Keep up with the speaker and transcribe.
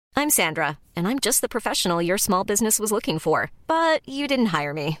I'm Sandra, and I'm just the professional your small business was looking for. But you didn't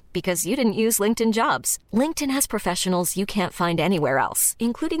hire me because you didn't use LinkedIn Jobs. LinkedIn has professionals you can't find anywhere else,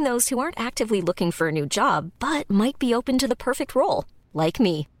 including those who aren't actively looking for a new job, but might be open to the perfect role, like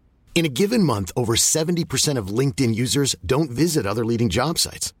me. In a given month, over 70% of LinkedIn users don't visit other leading job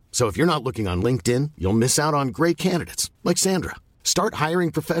sites. So if you're not looking on LinkedIn, you'll miss out on great candidates like Sandra. Start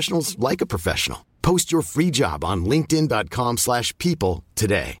hiring professionals like a professional. Post your free job on linkedin.com/people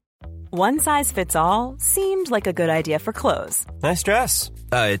today. One size fits all seemed like a good idea for clothes. Nice dress.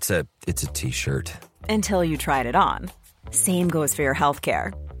 It's a t-shirt. Until you tried it on. Same goes for your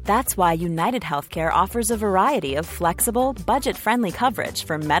healthcare. That's why United Healthcare offers a variety of flexible, budget-friendly coverage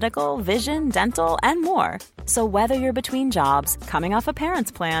for medical, vision, dental, and more. So whether you're between jobs, coming off a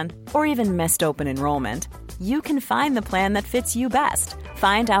parent's plan, or even missed open enrollment, you can find the plan that fits you best.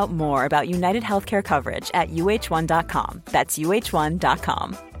 Find out more about United Healthcare coverage at UH1.com. That's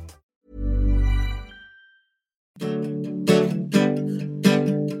UH1.com.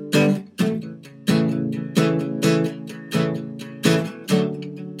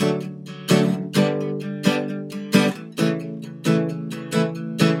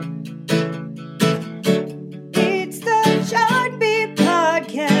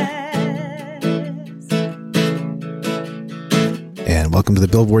 Welcome to the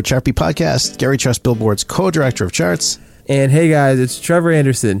Billboard Chart Beat Podcast. Gary Trust, Billboard's co-director of charts. And hey guys, it's Trevor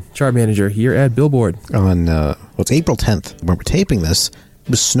Anderson, chart manager here at Billboard. On, it's April 10th. When we're taping this,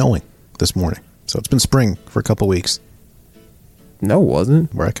 it was snowing this morning. So it's been spring for a couple weeks. No, it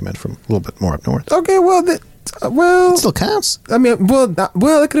wasn't. Where I come in from, a little bit more up north. Okay, well, it still counts. I mean, it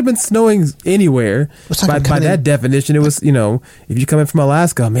could have been snowing anywhere. By that definition, it was, if you come in from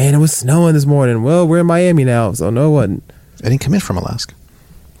Alaska, man, it was snowing this morning. Well, we're in Miami now, so no, it wasn't. I didn't come in from Alaska.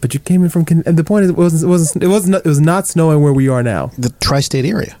 But you came in from, and the point is, it was not snowing where we are now. The tri-state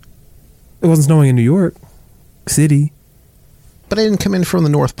area. It wasn't snowing in New York City. But I didn't come in from the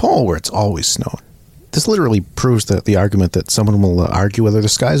North Pole where it's always snowing. This literally proves the argument that someone will argue whether the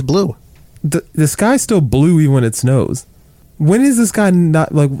sky is blue. The sky's still blue even when it snows. When is the sky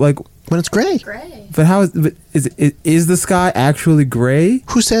not like when it's gray? But how is the sky actually gray?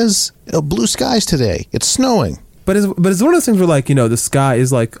 Who says blue skies today? It's snowing. But it's one of those things where the sky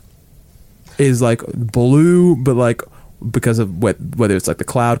is blue, but because of whether it's the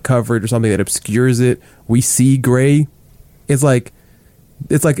cloud coverage or something that obscures it, we see gray. It's like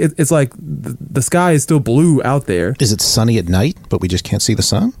the sky is still blue out there. Is it sunny at night, but we just can't see the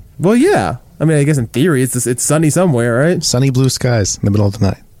sun? Well, yeah. I mean, I guess in theory it's sunny somewhere, right? Sunny blue skies in the middle of the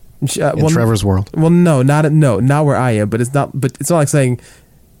night. In Trevor's world. Well, not where I am. But it's not. But it's not like saying.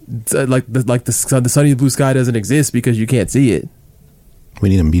 The sunny blue sky doesn't exist because you can't see it. We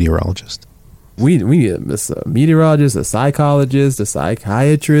need a meteorologist. We need a meteorologist, a psychologist, a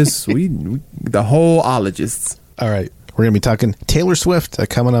psychiatrist. The whole ologists. All right, we're gonna be talking Taylor Swift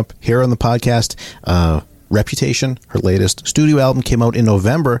coming up here on the podcast. Reputation, her latest studio album, came out in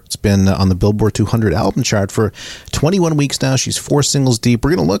November. It's been on the Billboard 200 album chart for 21 weeks now. She's 4 singles deep.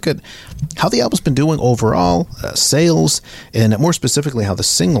 We're going to look at how the album's been doing overall, sales, and more specifically how the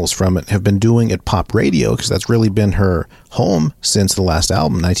singles from it have been doing at pop radio, because that's really been her home since the last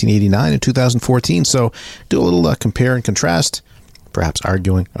album, 1989 and 2014. So do a little compare and contrast, perhaps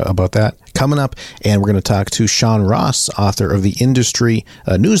arguing about that coming up. And we're going to talk to Sean Ross, author of the industry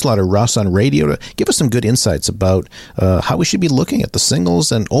newsletter Ross on Radio, to give us some good insights about how we should be looking at the singles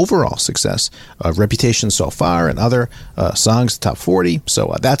and overall success of Reputation so far and other songs, top 40.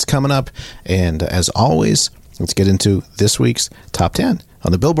 So that's coming up. And as always, let's get into this week's top 10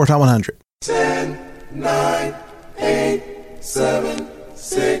 on the Billboard Hot 100. 10, 9, 8, 7,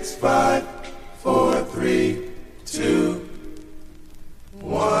 6, 5, 4, 3, 2,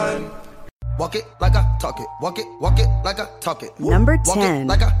 1. Walk it like I talk it. Walk it like I talk it. Number walk 10. It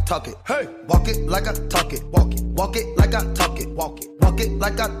like I talk it. Hey, walk it like I talk it. Walk it like I talk it. Walk it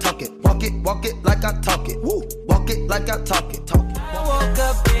like I talk it. Walk it like I talk it. Woo, walk it like I talk it. Talk it. I woke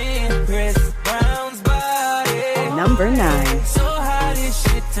up in Chris Brown's body. Number 9. So how this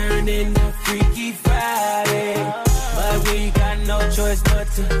shit turned into Freaky Friday, but we got no choice but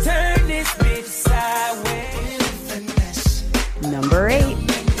to turn this bitch sideways. Number 8. Number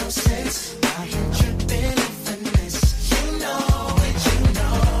 7.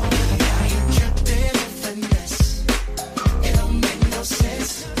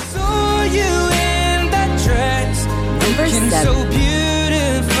 So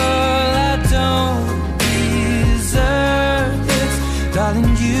beautiful, I don't deserve this.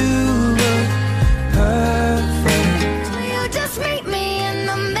 Darling, you were perfect. You just meet me in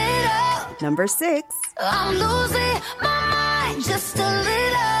the middle. Number 6. I'm losing my mind just a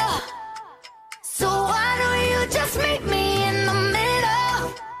little.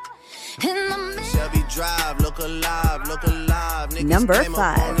 drive, look alive, look alive. Niggas Number came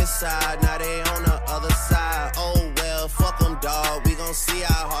up 5. on this side, now they on the other side. Oh well, fuck them, dawg. We gon' see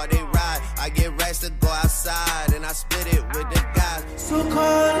how hard they ride. I get racks to go outside, and I split it with the guys. So call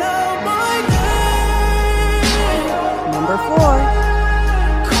out my name. Number 4.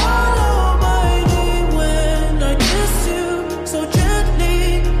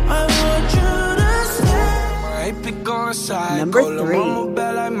 Number 3.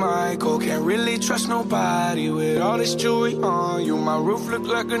 Like Michael, can't really trust nobody with all this jewelry on you. My roof look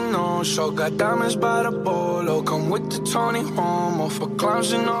like a no-show. Got diamonds by the bolo. Come with the Tony Homo for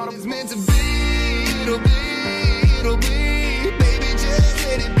clowns and all the. It's meant to be, it'll be, it'll be. Baby, just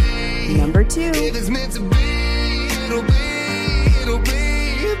let it be. Number 2. If it's meant to be, it'll be, it'll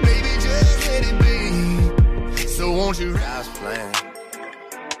be. Baby, just let it be. So won't you? God's plan.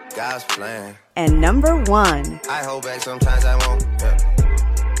 God's plan. And number 1. I hold back sometimes I won't. Yeah.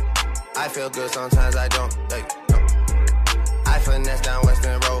 I feel good sometimes I don't. Hey, no. I finesse down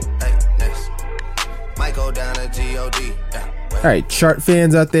Western Road. Hey, next. Might go down to G.O.D. Yeah. All right, chart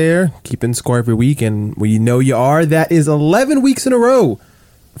fans out there, keeping score every week, and we know you are. That is 11 weeks in a row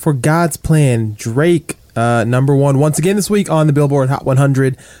for God's Plan. Drake, number 1 once again this week on the Billboard Hot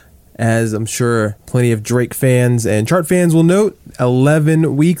 100. As I'm sure plenty of Drake fans and chart fans will note,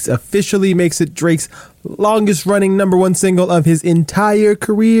 11 weeks officially makes it Drake's longest running number 1 single of his entire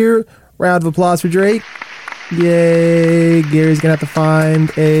career. Round of applause for Drake. Yay. Gary's going to have to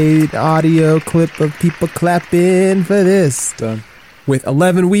find an audio clip of people clapping for this. Done. With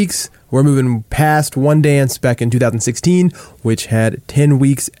 11 weeks, we're moving past One Dance back in 2016, which had 10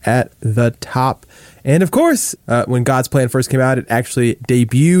 weeks at the top. And of course, when God's Plan first came out, it actually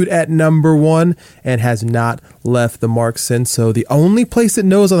debuted at number 1 and has not left the mark since. So the only place it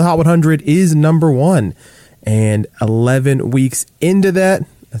knows on the Hot 100 is number 1. And 11 weeks into that,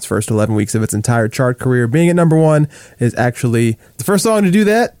 that's first 11 weeks of its entire chart career, being at number 1 is actually the first song to do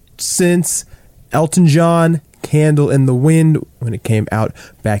that since Elton John, Candle in the Wind, when it came out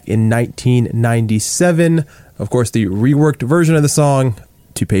back in 1997. Of course, the reworked version of the song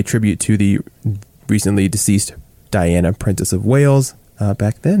to pay tribute to the recently deceased Diana, Princess of Wales,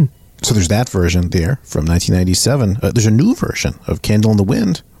 back then. So there's that version there from 1997. There's a new version of Candle in the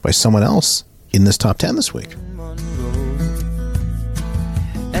Wind by someone else in this top 10 this week.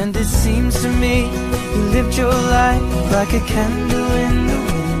 And it seems to me you lived your life like a candle in the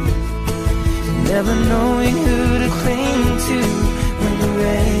wind, never knowing who to cling to when the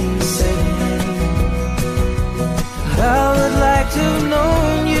rain set in. I would like to have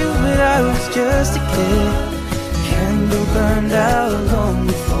known you, but I was just a kid. Candle burned out long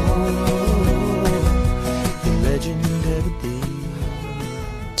before the legend ever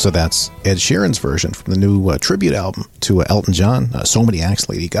did. So that's Ed Sheeran's version from the new tribute album to Elton John. So Many Acts,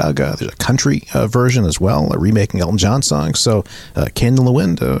 Lady Gaga. There's a country version as well, remaking Elton John songs. So Candle in the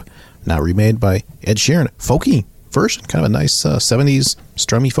Wind, now remade by Ed Sheeran. Folky version, kind of a nice 70s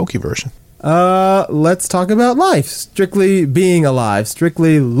strummy folky version. Let's talk about life. Strictly Being Alive.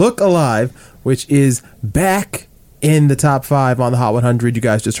 Strictly Look Alive, which is back in the top 5 on the Hot 100. You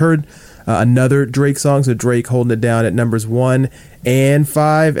guys just heard another Drake song. So Drake holding it down at numbers 1 and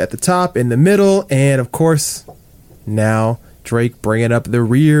 5 at the top, in the middle. And of course, now Drake bringing up the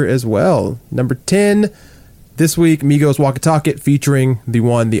rear as well. Number 10 this week, Migos Walk It Talk It, featuring the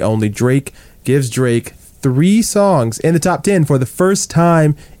one, the only Drake, gives Drake 3 songs in the top 10 for the first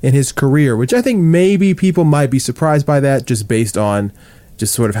time in his career, which I think maybe people might be surprised by that, just based on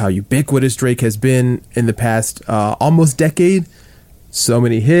just sort of how ubiquitous Drake has been in the past almost decade. So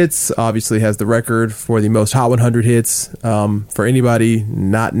many hits. Obviously has the record for the most Hot 100 hits for anybody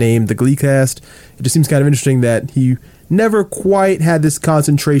not named the Glee cast. It just seems kind of interesting that he never quite had this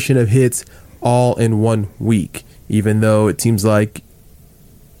concentration of hits all in one week, even though it seems like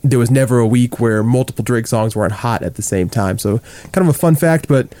there was never a week where multiple Drake songs weren't hot at the same time. So kind of a fun fact,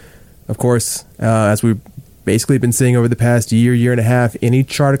 but of course, as we've basically been saying over the past year and a half, any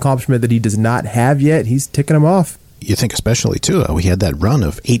chart accomplishment that he does not have yet, he's ticking them off. You think especially, too, we had that run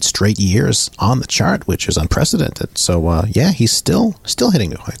of 8 straight years on the chart, which is unprecedented. So, yeah, he's still hitting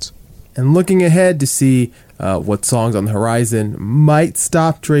new heights. And looking ahead to see what songs on the horizon might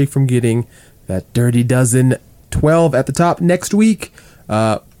stop Drake from getting that Dirty Dozen 12 at the top next week.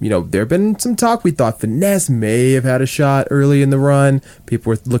 There have been some talk. We thought Finesse may have had a shot early in the run.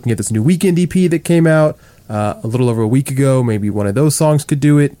 People were looking at this new Weekend EP that came out a little over a week ago. Maybe one of those songs could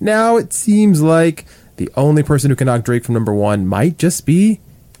do it. Now it seems like the only person who can knock Drake from number 1 might just be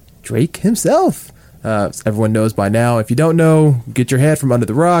Drake himself. Everyone knows by now. If you don't know, get your head from under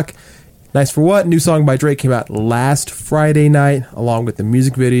the rock. Nice for What, new song by Drake, came out last Friday night, along with the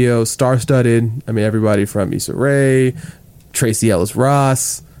music video, star-studded. I mean, everybody from Issa Rae, Tracy Ellis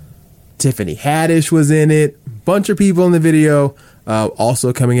Ross, Tiffany Haddish was in it. Bunch of people in the video,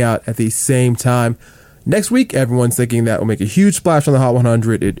 also coming out at the same time. Next week, everyone's thinking that will make a huge splash on the Hot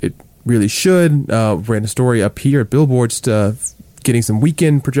 100. It really should. Ran a story up here at Billboard, just getting some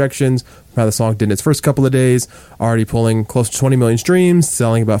weekend projections, how the song did in its first couple of days, already pulling close to 20 million streams,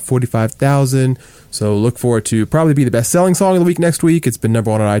 selling about 45,000. So look forward to probably be the best-selling song of the week next week. It's been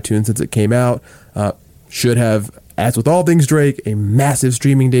number one on iTunes since it came out. Should have, as with all things Drake, a massive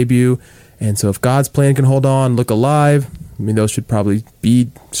streaming debut. And so if God's Plan can hold on, Look Alive, I mean, those should probably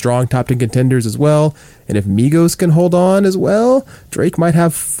be strong top 10 contenders as well. And if Migos can hold on as well, Drake might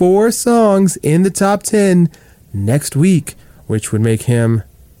have 4 songs in the top 10 next week, which would make him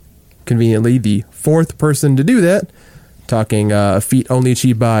conveniently the 4th person to do that. Talking a feat only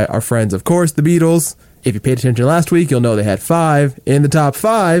achieved by our friends, of course, the Beatles. If you paid attention last week, you'll know they had 5 in the top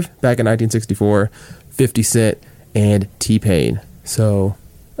 5 back in 1964, 50 Cent and T-Pain. So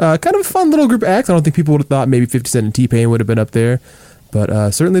kind of a fun little group of acts. I don't think people would have thought maybe 50 Cent and T-Pain would have been up there.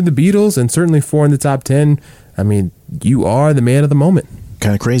 But certainly the Beatles, and certainly 4 in the top 10. I mean, you are the man of the moment.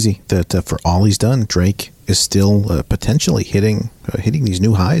 Kind of crazy that for all he's done, Drake is still potentially hitting these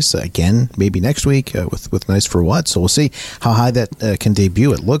new highs again, maybe next week with Nice for What. So we'll see how high that can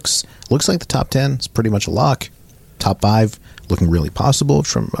debut. It looks like the top 10 is pretty much a lock. Top 5 looking really possible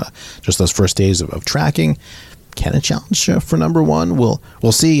from just those first days of tracking. Can it challenge for number 1?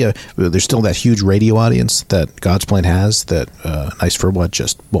 We'll see. There's still that huge radio audience that God's Plan has that Nice for What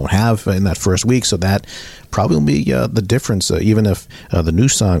just won't have in that first week. So that probably will be the difference. Even if the new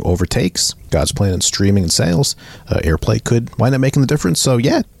song overtakes God's Plan in streaming and sales, airplay could wind up making the difference. So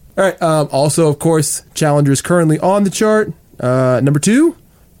yeah. All right. Also, of course, challengers currently on the chart. Number 2,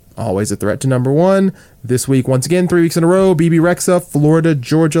 always a threat to number 1. This week, once again, 3 weeks in a row, BB Rexa, Florida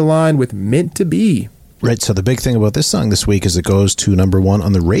Georgia Line with Meant to Be. Right, so the big thing about this song this week is it goes to number 1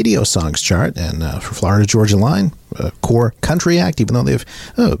 on the radio songs chart, and for Florida Georgia Line, a core country act, even though they've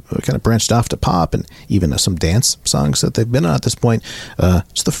kind of branched off to pop and even some dance songs that they've been on at this point.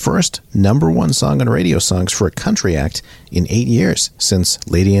 It's the first number 1 song on radio songs for a country act in 8 years since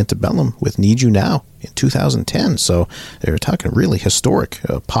Lady Antebellum with Need You Now in 2010. So they're talking really historic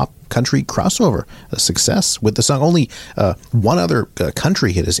pop country crossover success with the song. Only one other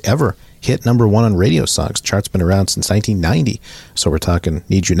country hit has ever hit number 1 on radio songs. The chart's been around since 1990. So we're talking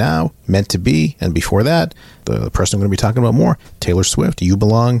Need You Now, Meant to Be, and before that, the person I'm going to be talking about more, Taylor Swift, You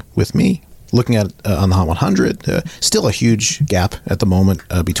Belong With Me. Looking at on the Hot 100, still a huge gap at the moment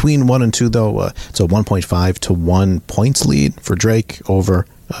between 1 and 2, though. It's a 1.5 to 1 points lead for Drake over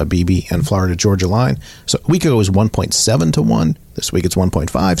BB and Florida Georgia Line. So a week ago it was 1.7 to 1. This week it's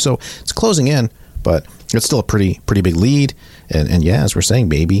 1.5. So it's closing in, but it's still a pretty big lead. And yeah, as we're saying,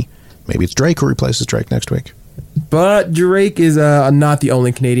 maybe it's Drake who replaces Drake next week. But Drake is not the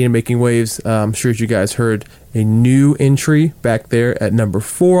only Canadian making waves. I'm sure you guys heard a new entry back there at number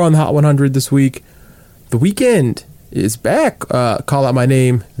 4 on the Hot 100 this week. The Weeknd is back. Call Out My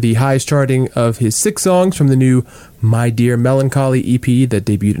Name, the highest charting of his 6 songs from the new My Dear Melancholy EP that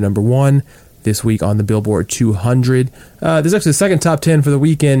debuted at number 1 this week on the Billboard 200. There's actually a second top 10 for The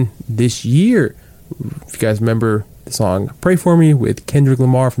Weeknd this year. If you guys remember the song Pray For Me with Kendrick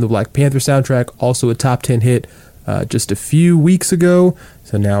Lamar from the Black Panther soundtrack, also a top 10 hit just a few weeks ago.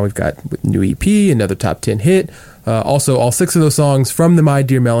 So now we've got a new EP, another top 10 hit. Also, all 6 of those songs from the My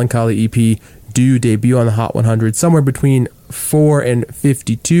Dear Melancholy EP do debut on the Hot 100 somewhere between 4 and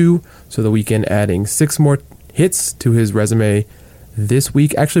 52. So The Weeknd adding 6 more hits to his resume this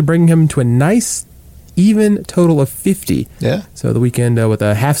week, actually bringing him to a nice even total of 50. Yeah. So The Weeknd with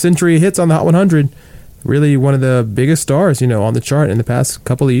a half century of hits on the Hot 100, really one of the biggest stars, on the chart in the past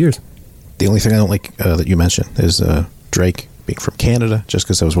couple of years. The only thing I don't like that you mentioned is Drake being from Canada, just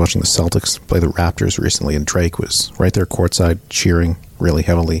because I was watching the Celtics play the Raptors recently, and Drake was right there courtside cheering really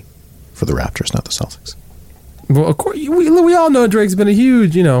heavily for the Raptors, not the Celtics. Well, of course, we all know Drake's been a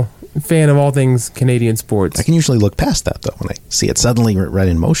huge, fan of all things Canadian sports. I can usually look past that, though, when I see it suddenly right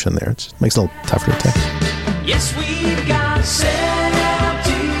in motion there. It just makes it a little tougher to take. Yes, we've got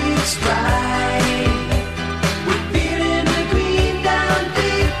Celtics pride. We're feeling the green down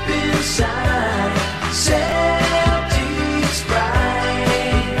deep inside. Celtics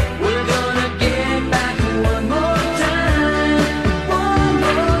pride. We're gonna get back one more time.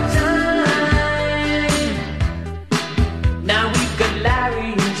 Now we've got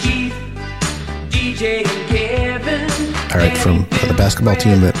Larry and Keith, DJ and Kevin. All right, from the basketball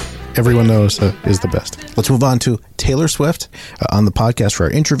team that everyone knows is the best. Let's move on to Taylor Swift on the podcast for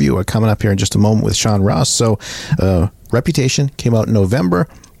our interview coming up here in just a moment with Sean Ross. So Reputation came out in November.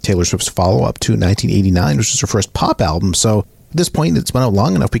 Taylor Swift's follow-up to 1989, which was her first pop album. So at this point, it's been out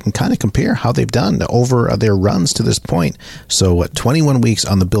long enough, we can kind of compare how they've done over their runs to this point. So 21 weeks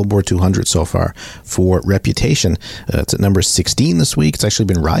on the Billboard 200 so far for Reputation. It's at number 16 this week. It's actually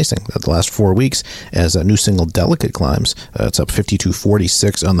been rising the last 4 weeks as a new single Delicate climbs. It's up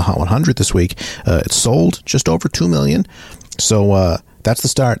 52.46 on the Hot 100 this week. It's sold just over 2 million. So that's the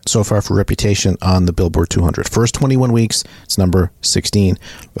start so far for Reputation on the Billboard 200. First 21 weeks, it's number 16.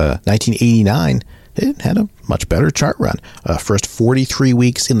 1989, it had a much better chart run. First 43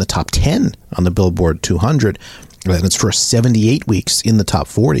 weeks in the top 10 on the Billboard 200. And its first 78 weeks in the top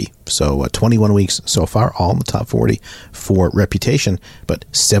 40. So 21 weeks so far, all in the top 40 for Reputation. But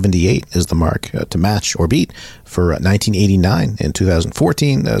 78 is the mark to match or beat for 1989. In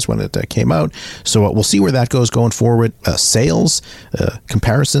 2014 is when it came out. So we'll see where that goes going forward. Sales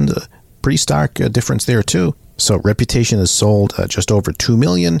comparison, pretty stark difference there too. So Reputation has sold just over 2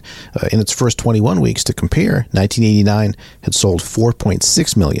 million in its first 21 weeks. To compare, 1989 had sold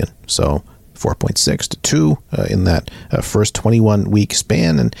 4.6 million. So 4.6 to 2 in that first 21-week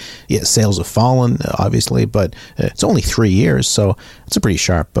span. And yeah, sales have fallen, obviously, but it's only 3 years, so it's a pretty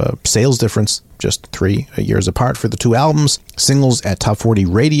sharp sales difference, just 3 years apart for the two albums. Singles at Top 40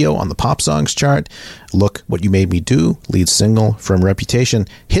 Radio on the Pop Songs chart. Look What You Made Me Do, lead single from Reputation,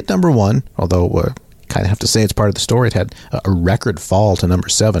 hit number 1, although kind of have to say it's part of the story. It had a record fall to number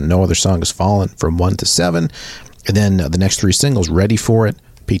 7. No other song has fallen from 1 to 7. And then the next 3 singles, Ready For It,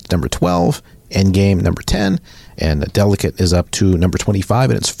 peaked number 12, Endgame number 10, and Delicate is up to number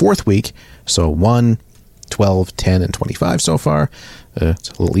 25 in its 4th week. So 1, 12, 10, and 25 so far. It's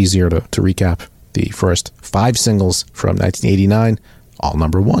a little easier to recap the first 5 singles from 1989, all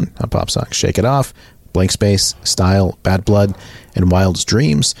number 1 on Pop Songs. Shake It Off, Blank Space, Style, Bad Blood, and Wildest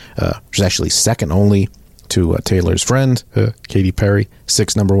Dreams, which is actually second only to Taylor's friend, Katy Perry.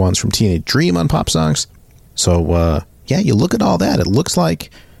 6 number 1s from Teenage Dream on Pop Songs. So, yeah, you look at all that, it looks like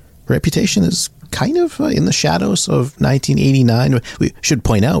Reputation is kind of in the shadows of 1989. We should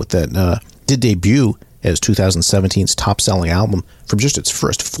point out that did debut as 2017's top-selling album from just its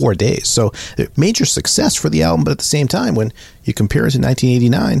first 4 days. So major success for the album, but at the same time, when you compare it to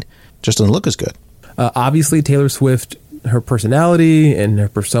 1989, just doesn't look as good. Obviously, Taylor Swift, her personality and her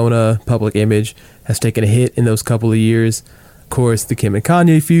persona, public image, has taken a hit in those couple of years. Of course, the Kim and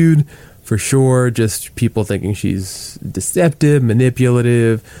Kanye feud, for sure, just people thinking she's deceptive,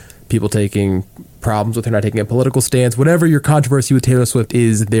 manipulative, people taking problems with her not taking a political stance. Whatever your controversy with Taylor Swift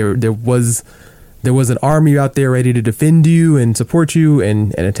is, there was an army out there ready to defend you and support you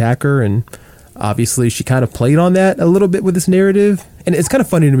and attack her. And obviously she kind of played on that a little bit with this narrative. And it's kind of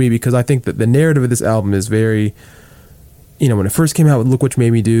funny to me because I think that the narrative of this album is very, when it first came out with Look What You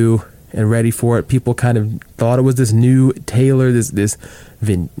Made Me Do and Ready For It, people kind of thought it was this new Taylor, this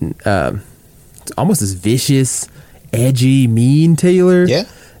almost this vicious, edgy, mean Taylor. Yeah.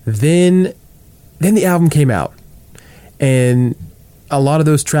 Then the album came out, and a lot of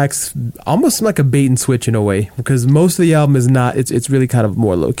those tracks almost like a bait and switch in a way, because most of the album is not. It's really kind of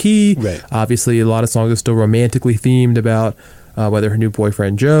more low key. Right. Obviously, a lot of songs are still romantically themed about whether her new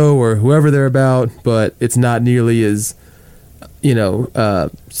boyfriend Joe or whoever they're about, but it's not nearly as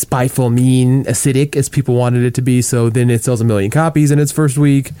spiteful, mean, acidic as people wanted it to be. So then it sells 1 million copies in its first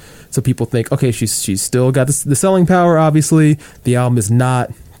week. So people think, okay, she's still got the selling power. Obviously, the album is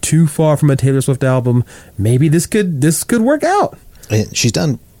not too far from a Taylor Swift album. Maybe this could work out. And she's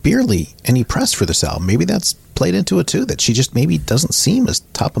done barely any press for this album. Maybe that's played into it too, that she just maybe doesn't seem as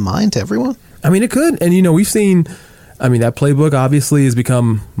top of mind to everyone. I mean, it could. And we've seen, that playbook obviously has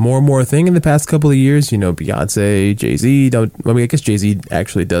become more and more a thing in the past couple of years. Beyonce, Jay-Z. I guess Jay-Z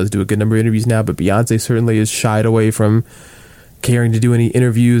actually does do a good number of interviews now, but Beyonce certainly is shied away from caring to do any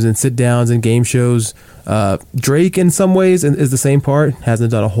interviews and sit downs and game shows. Drake in some ways is the same part.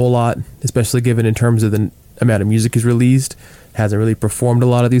 Hasn't done a whole lot, especially given in terms of the amount of music he's released. Hasn't really performed a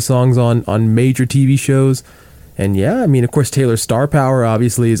lot of these songs on major TV shows. And yeah, of course, Taylor's star power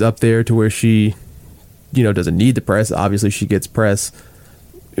obviously is up there to where she, doesn't need the press. Obviously, she gets press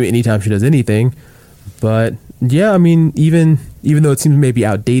anytime she does anything. But yeah, even though it seems maybe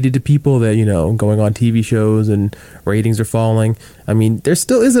outdated to people that, going on TV shows and ratings are falling, there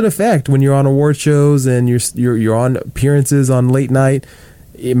still is an effect when you're on award shows and you're on appearances on late night.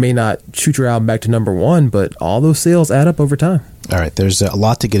 It may not shoot your album back to number 1, but all those sales add up over time. All right, there's a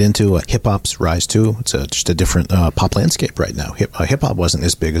lot to get into. Hip-hop's rise, too. It's just a different pop landscape right now. Hip-hop wasn't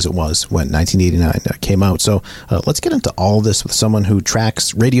as big as it was when 1989 came out. So let's get into all this with someone who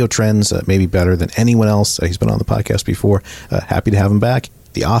tracks radio trends maybe better than anyone else. He's been on the podcast before. Happy to have him back.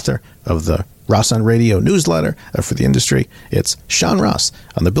 The author of the Ross on Radio newsletter for the industry. It's Sean Ross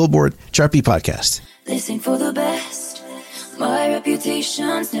on the Billboard Chart Beat podcast. They sing for the best. My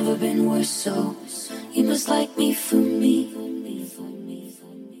reputation's never been worse, so you must like me for me.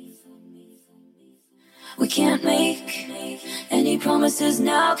 We can't make any promises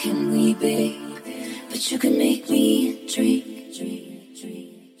now, can we, babe? But you can make me drink.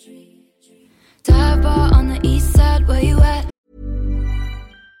 Dive bar on the east side, where you at?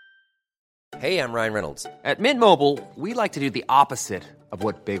 Hey, I'm Ryan Reynolds. At Mint Mobile, we like to do the opposite of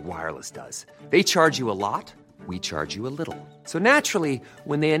what Big Wireless does. They charge you a lot, we charge you a little. So naturally,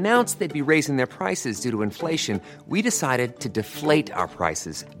 when they announced they'd be raising their prices due to inflation, we decided to deflate our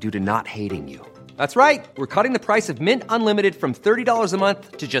prices due to not hating you. That's right. We're cutting the price of Mint Unlimited from $30 a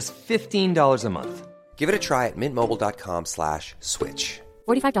month to just $15 a month. Give it a try at mintmobile.com/switch.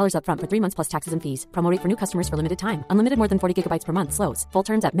 $45 up front for 3 months plus taxes and fees. Promo rate for new customers for limited time. Unlimited more than 40 gigabytes per month slows. Full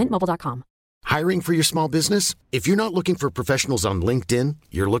terms at mintmobile.com. Hiring for your small business? If you're not looking for professionals on LinkedIn,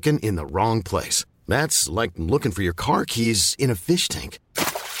 you're looking in the wrong place. That's like looking for your car keys in a fish tank.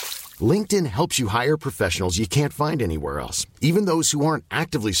 LinkedIn helps you hire professionals you can't find anywhere else, even those who aren't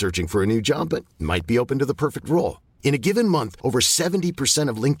actively searching for a new job but might be open to the perfect role. In a given month, over 70%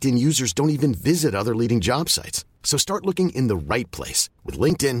 of LinkedIn users don't even visit other leading job sites. So start looking in the right place. With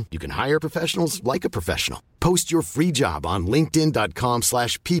LinkedIn, you can hire professionals like a professional. Post your free job on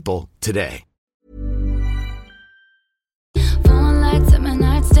linkedin.com/people today. Phone lights at my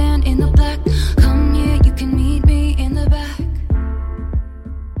nightstand in the black. Come here, you can meet me in the back.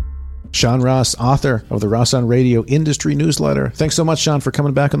 Sean Ross, author of the Ross on Radio industry newsletter. Thanks so much, Sean, for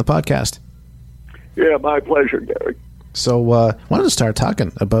coming back on the podcast. Yeah, my pleasure, Gary. So I wanted to start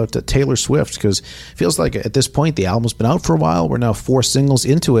talking about Taylor Swift, because it feels like at this point the album's been out for a while. We're now 4 singles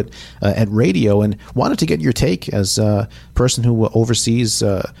into it at radio, and wanted to get your take as a person who oversees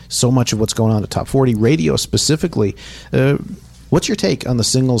so much of what's going on at Top 40 radio specifically. What's your take on the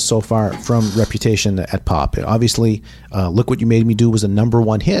singles so far from Reputation at Pop? Obviously, Look What You Made Me Do was a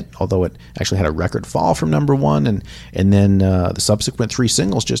 #1 hit, although it actually had a record fall from #1, and then the subsequent 3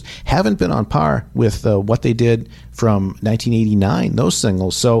 singles just haven't been on par with what they did from 1989, those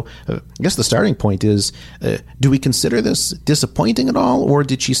singles. So I guess the starting point is, do we consider this disappointing at all, or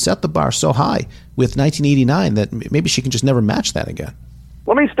did she set the bar so high with 1989 that maybe she can just never match that again?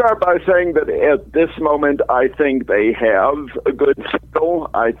 Let me start by saying that at this moment, I think they have a good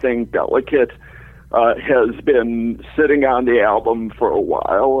single. I think Delicate has been sitting on the album for a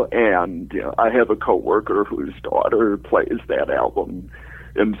while, and I have a coworker whose daughter plays that album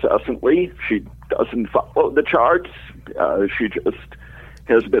incessantly. She doesn't follow the charts. She just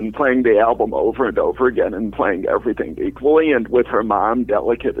has been playing the album over and over again and playing everything equally, and with her mom,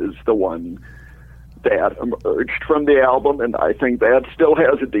 Delicate is the one that emerged from the album, and I think that still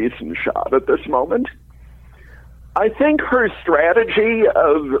has a decent shot at this moment. I think her strategy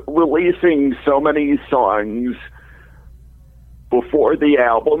of releasing so many songs before the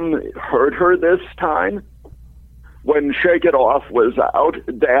album hurt her this time. When Shake It Off was out,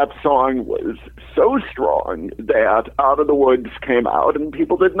 that song was so strong that Out of the Woods came out and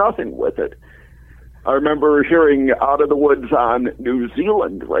people did nothing with it. I remember hearing Out of the Woods on New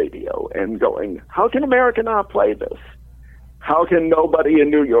Zealand radio and going, how can America not play this? How can nobody in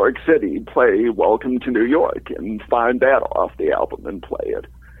New York City play Welcome to New York and find that off the album and play it?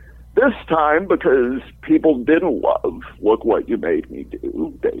 This time, because people didn't love Look What You Made Me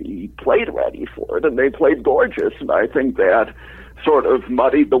Do, they played Ready for It, and they played Gorgeous, and I think that sort of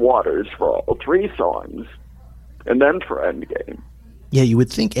muddied the waters for all 3 songs. And then for Endgame. Yeah, you would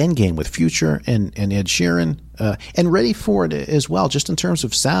think Endgame with Future and Ed Sheeran, and Ready for It as well, just in terms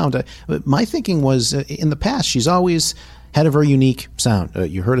of sound. My thinking was, in the past, she's always had a very unique sound.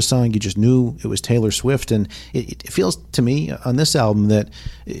 You heard a song, you just knew it was Taylor Swift, and it feels to me on this album that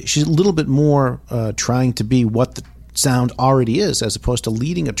she's a little bit more trying to be what the sound already is, as opposed to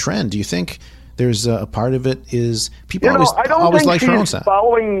leading a trend. Do you think there's a part of it is people always like her own sound?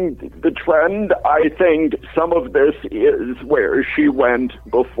 Following the trend. I think some of this is where she went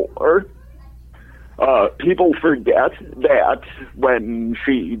before. People forget that when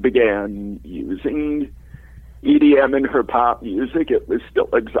she began using EDM in her pop music, it was still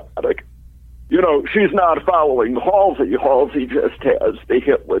exotic. She's not following Halsey. Halsey just has the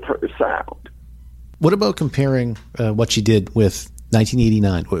hit with her sound. What about comparing what she did with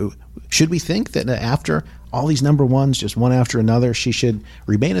 1989? should we think that after all these number ones, just one after another, she should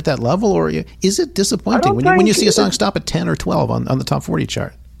remain at that level? Or is it disappointing when you see a song stop at 10 or 12 on the top 40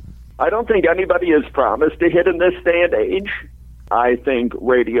 chart? I don't think anybody has promised a hit in this day and age. I think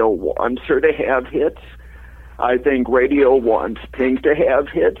radio wants her to have hits. I think radio wants Pink to have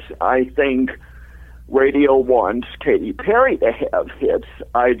hits. I think radio wants Katy Perry to have hits.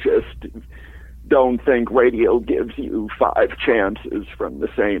 I just don't think radio gives you 5 chances from the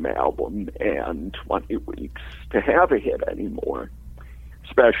same album and 20 weeks to have a hit anymore,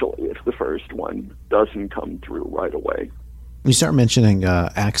 especially if the first one doesn't come through right away. You start mentioning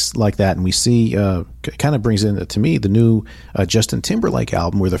acts like that, and we see kind of brings in to me the new Justin Timberlake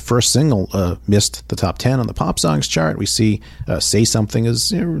album, where the first single missed the top 10 on the pop songs chart. We see "Say Something"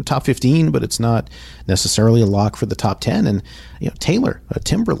 is top 15, but it's not necessarily a lock for the top 10. And Taylor,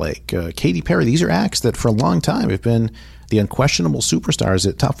 Timberlake, Katy Perry, these are acts that for a long time have been the unquestionable superstars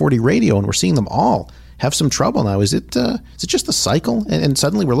at top 40 radio, and we're seeing them all have some trouble now. Is it just the cycle? And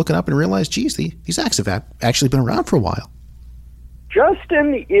suddenly we're looking up and realize, geez, these acts have actually been around for a while.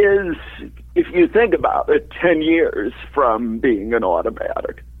 Justin is, if you think about it, 10 years from being an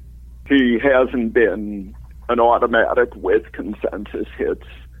automatic. He hasn't been an automatic with consensus hits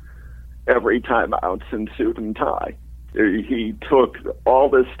every time out since Suit and Tie. He took all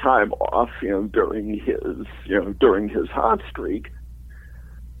this time off, during his hot streak.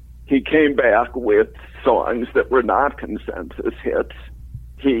 He came back with songs that were not consensus hits.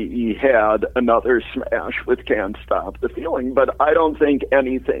 He had another smash with Can't Stop the Feeling, but I don't think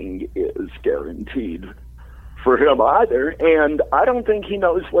anything is guaranteed for him either, and I don't think he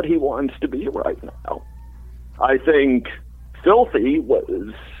knows what he wants to be right now. I think Filthy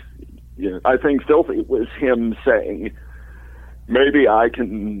was him saying, maybe I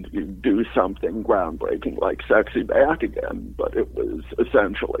can do something groundbreaking like Sexy Back again, but it was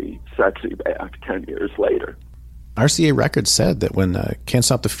essentially Sexy Back 10 years later. RCA Records said that when Can't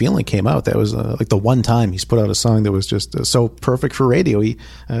Stop the Feeling came out, that was like the one time he's put out a song that was just so perfect for radio. He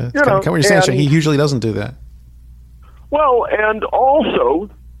he usually doesn't do that. Well, and also,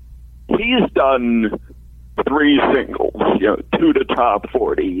 he's done 3 singles, 2 to top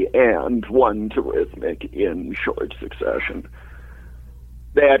 40 and 1 to Rhythmic in short succession.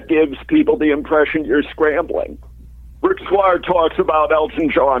 That gives people the impression you're scrambling. Rick Sklar talks about Elton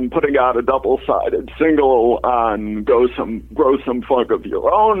John putting out a double-sided single on Grow Some Funk of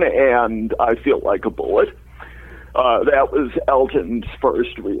Your Own and I Feel Like a Bullet. That was Elton's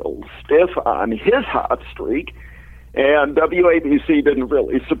first real stiff on his hot streak, and WABC didn't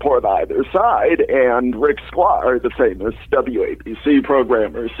really support either side, and Rick Sklar, the famous WABC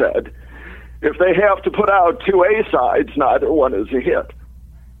programmer, said, if they have to put out 2 A-sides, neither one is a hit.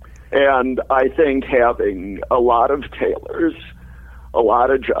 And I think having a lot of Taylors, a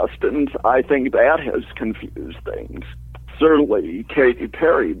lot of Justins, I think that has confused things. Certainly, Katy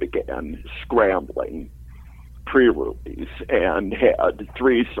Perry began scrambling pre-release and had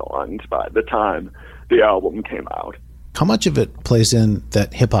 3 songs by the time the album came out. How much of it plays in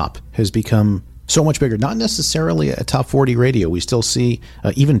that hip-hop has become so much bigger? Not necessarily a top 40 radio. We still see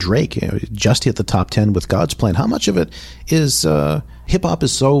even Drake just hit the top 10 with God's Plan. How much of it is hip-hop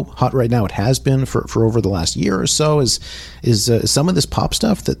is so hot right now? It has been for over the last year or so. Is some of this pop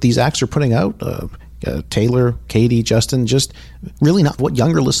stuff that these acts are putting out, Taylor, Katy, Justin, just really not what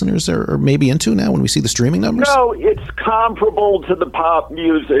younger listeners are maybe into now when we see the streaming numbers? No, it's comparable to the pop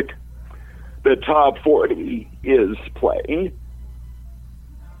music that top 40 is playing.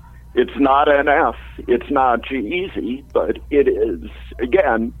 It's not NF, it's not G-Eazy, but it is,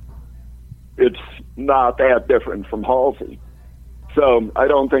 again, it's not that different from Halsey. So I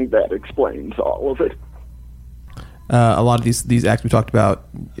don't think that explains all of it. A lot of these acts we talked about,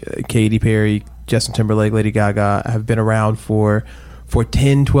 Katy Perry, Justin Timberlake, Lady Gaga, have been around for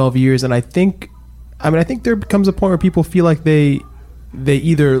 10, 12 years, and I think there becomes a point where people feel like they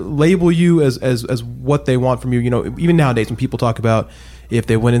either label you as what they want from you. Even nowadays when people talk about if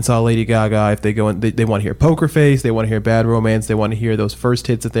they went and saw Lady Gaga, if they go and they want to hear Poker Face, they want to hear Bad Romance, they want to hear those first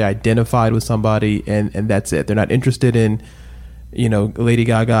hits that they identified with somebody, and that's it. They're not interested in, Lady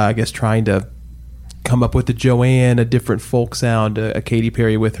Gaga, I guess, trying to come up with a Joanne, a different folk sound, a Katy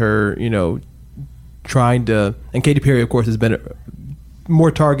Perry with her, trying to, and Katy Perry, of course, has been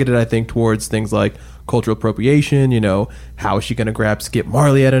more targeted, I think, towards things like cultural appropriation. How is she going to grab Skip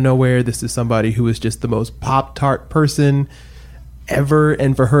Marley out of nowhere? This is somebody who is just the most Pop-Tart person ever,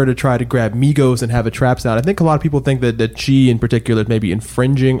 and for her to try to grab Migos and have a trap sound, I think a lot of people think that she in particular may be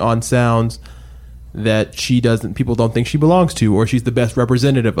infringing on sounds that people don't think she belongs to, or she's the best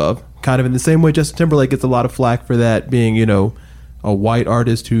representative of. Kind of in the same way Justin Timberlake gets a lot of flack for that, being, a white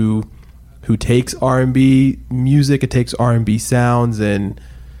artist who who takes R&B music, it takes R&B sounds, and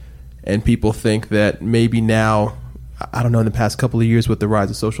people think that maybe now, I don't know, in the past couple of years with the rise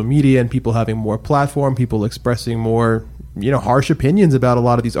of social media and people having more platform, people expressing more, harsh opinions about a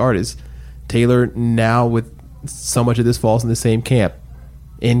lot of these artists. Taylor now, with so much of this, falls in the same camp.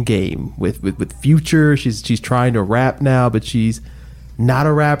 In game with Future, she's trying to rap now, but she's not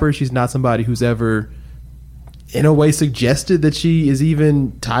a rapper. She's not somebody who's ever, in a way, suggested that she is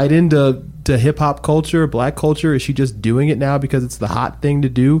even tied into hip hop culture, black culture. Is she just doing it now because it's the hot thing to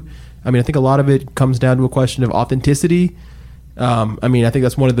do? I mean, I think a lot of it comes down to a question of authenticity. I think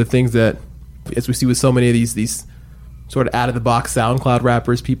that's one of the things that, as we see with so many of these sort of out-of-the-box SoundCloud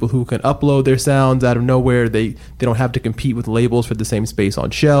rappers, people who can upload their sounds out of nowhere. They don't have to compete with labels for the same space on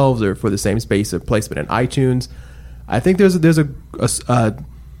shelves or for the same space of placement in iTunes. I think there's a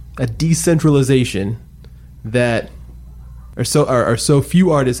decentralization that are so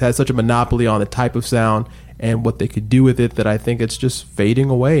few artists had such a monopoly on the type of sound and what they could do with it that I think it's just fading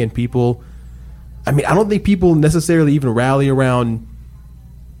away. And people, I don't think people necessarily even rally around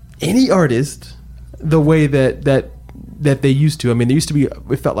any artist the way that they used to. There used to be,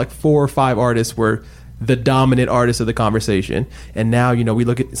 it felt like 4 or 5 artists were the dominant artists of the conversation. And now, we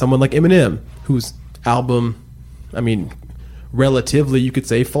look at someone like Eminem, whose album, relatively, you could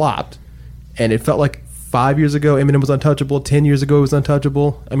say, flopped. And it felt like 5 years ago, Eminem was untouchable. 10 years ago, it was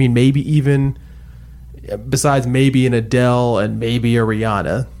untouchable. Maybe even, besides maybe an Adele and maybe a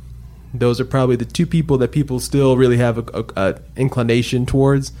Rihanna, those are probably the 2 people that people still really have a inclination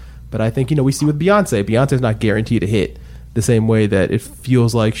towards. But I think, we see with Beyonce. Beyonce's not guaranteed a hit the same way that it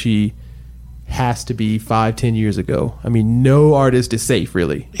feels like she has to be 5-10 years ago. No artist is safe,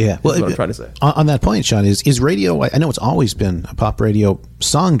 really. Yeah. Well, what I'm trying to say. On that point, Sean, is radio, I know it's always been a pop radio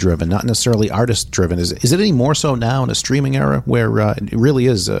song-driven, not necessarily artist-driven. Is it any more so now in a streaming era where it really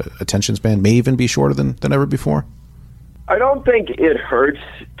is attention span may even be shorter than ever before? I don't think it hurts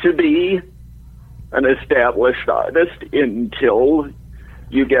to be an established artist until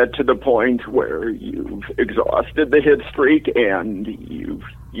you get to the point where you've exhausted the hit streak and you've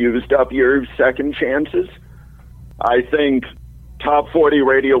used up your second chances. I think Top 40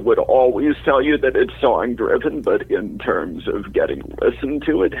 radio would always tell you that it's song driven, but in terms of getting listened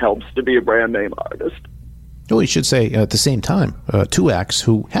to, it helps to be a brand name artist. Well, you should say at the same time, 2 acts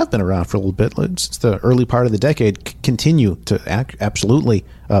who have been around for a little bit since the early part of the decade continue to absolutely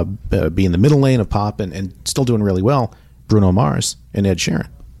be in the middle lane of pop and still doing really well. Bruno Mars and Ed Sheeran.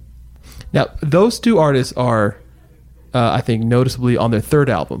 Now, those 2 artists are, I think, noticeably on their 3rd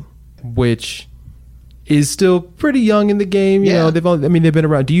album, which is still pretty young in the game. You know, they've been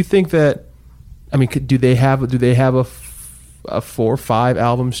around. Do you think that? Do they have a 4 or 5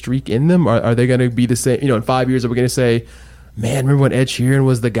 album streak in them? Or are they going to be the same? In 5 years, are we going to say, man, remember when Ed Sheeran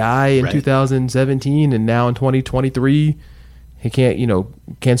was the guy in 2017, and now in 2023, he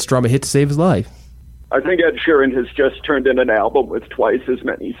can't strum a hit to save his life? I think Ed Sheeran has just turned in an album with twice as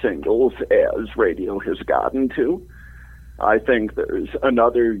many singles as radio has gotten to. I think there's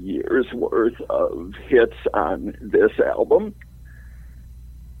another year's worth of hits on this album.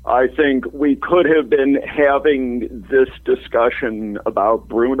 I think we could have been having this discussion about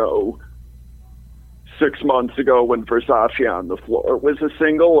Bruno 6 months ago when Versace on the Floor was a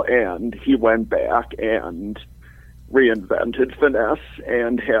single, and he went back and reinvented Finesse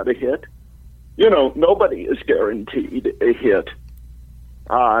and had a hit. Nobody is guaranteed a hit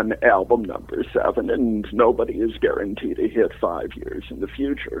on album number 7, and nobody is guaranteed a hit 5 years in the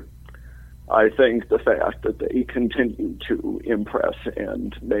future. I think the fact that they continue to impress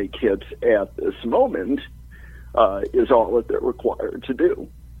and make hits at this moment is all that they're required to do.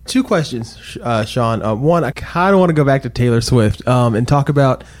 2 questions, Sean. One, I kind of want to go back to Taylor Swift and talk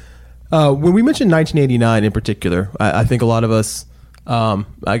about when we mentioned 1989 in particular. I think a lot of us,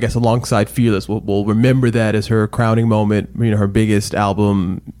 I guess alongside Fearless, we'll remember that as her crowning moment, her biggest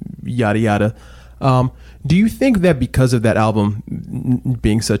album, yada yada. Do you think that because of that album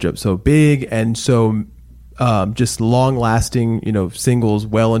being so big and so just long lasting, singles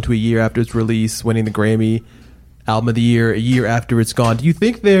well into a year after its release, winning the Grammy Album of the Year a year after it's gone, do you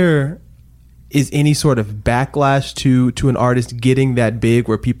think there is any sort of backlash to an artist getting that big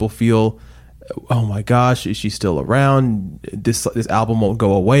where people feel, oh my gosh, is she still around? This album won't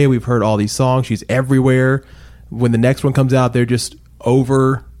go away. We've heard all these songs. She's everywhere. When the next one comes out, they're just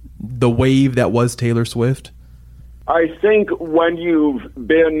over the wave that was Taylor Swift? I think when you've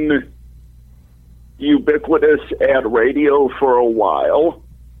been ubiquitous at radio for a while,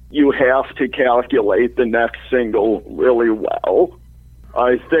 you have to calculate the next single really well.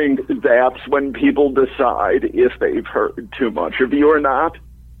 I think that's when people decide if they've heard too much of you or not.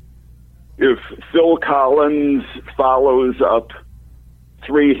 if Phil Collins follows up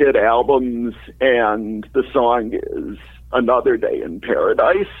 3 hit albums and the song is Another Day in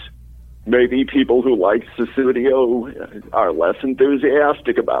Paradise, maybe people who like Sussudio are less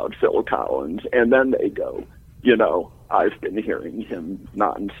enthusiastic about Phil Collins, and then they go, I've been hearing him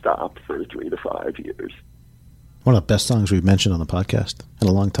nonstop for 3 to 5 years. One of the best songs we've mentioned on the podcast in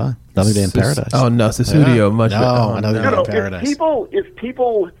a long time. Another Day in Paradise. Oh no, Sussudio, much better. No, Another Day in Paradise. If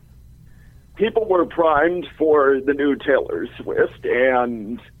people were primed for the new Taylor Swift,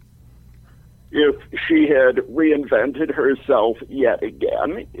 and if she had reinvented herself yet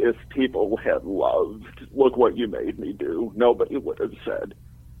again, if people had loved Look What You Made Me Do, nobody would have said,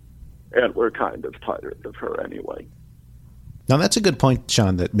 and we're kind of tired of her anyway. Now, that's a good point,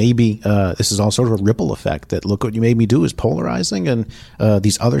 Sean, that maybe this is all sort of a ripple effect, that Look What You Made Me Do is polarizing, and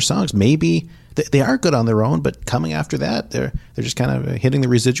these other songs, maybe they are good on their own, but coming after that, they're just kind of hitting the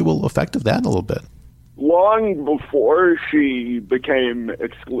residual effect of that a little bit. Long before she became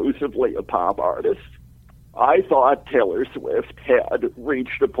exclusively a pop artist, I thought Taylor Swift had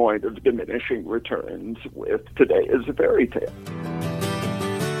reached a point of diminishing returns with Today Is a Fairy Tale.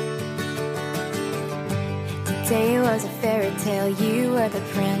 Today was a fairy tale, you were the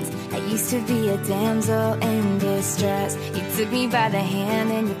prince. I used to be a damsel in distress. You took me by the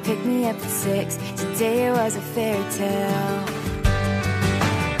hand and you picked me up at 6. Today was a fairy tale.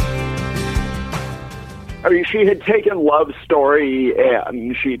 I mean, she had taken Love Story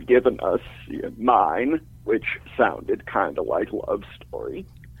and she'd given us Mine, which sounded kind of like Love Story.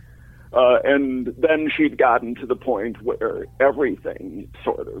 And then she'd gotten to the point where everything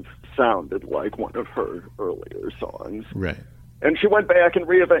sort of sounded like one of her earlier songs. Right. And she went back and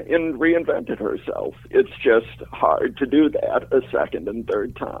reinvented herself. It's just hard to do that a second and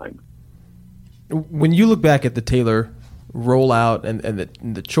third time. When you look back at the Taylor rollout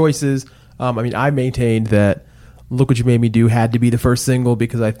and the choices, I maintained that Look What You Made Me Do had to be the first single,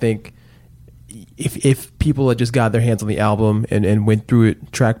 because I think if people had just got their hands on the album and went through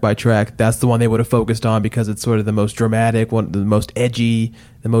it track by track, that's the one they would have focused on, because it's sort of the most dramatic, one, the most edgy,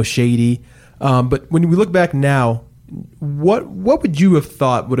 the most shady. But when we look back now, what would you have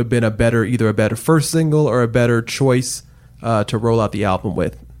thought would have been either a better first single or a better choice to roll out the album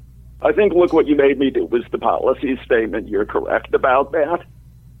with? I think Look What You Made Me Do was the policy statement. You're correct about that.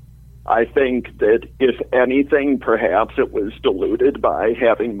 I think that, if anything, perhaps it was diluted by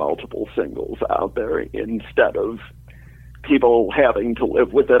having multiple singles out there instead of people having to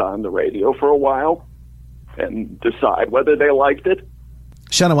live with it on the radio for a while and decide whether they liked it.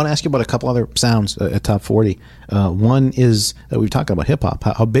 Sean, I want to ask you about a couple other sounds at Top 40. One is, we've talked about hip-hop,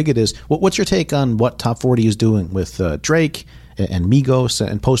 how big it is. What's your take on what Top 40 is doing with Drake and Migos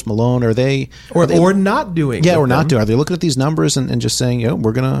and Post Malone? Are they not doing? Yeah, or not doing? Are they looking at these numbers and just saying,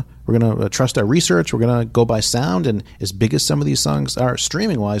 we're gonna trust our research, we're gonna go by sound, and as big as some of these songs are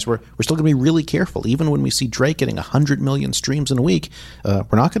streaming wise, we're still gonna be really careful. Even when we see Drake getting 100 million streams in a week, we're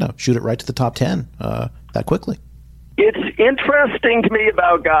not gonna shoot it right to the top 10 that quickly. It's interesting to me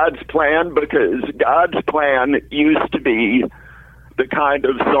about God's Plan, because God's Plan used to be the kind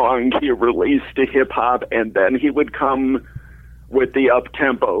of song he released to hip hop, and then he would come with the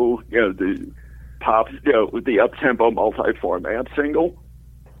up-tempo, the pop, with the up-tempo multi-format single.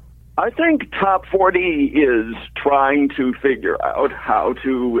 I think Top 40 is trying to figure out how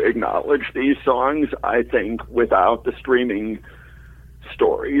to acknowledge these songs. I think without the streaming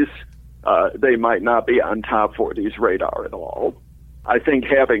stories, they might not be on Top 40's radar at all. I think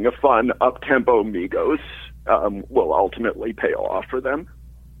having a fun up-tempo Migos will ultimately pay off for them.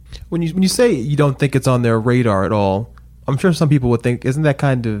 When you say you don't think it's on their radar at all, I'm sure some people would think, doesn't that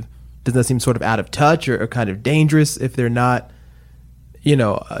seem sort of out of touch or kind of dangerous if they're not,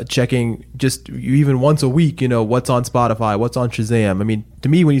 checking just even once a week, what's on Spotify, what's on Shazam? I mean, to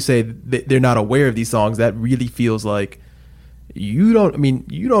me, when you say they're not aware of these songs, that really feels like you don't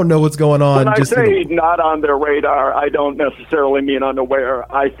know what's going on. When I say not on their radar, I don't necessarily mean unaware.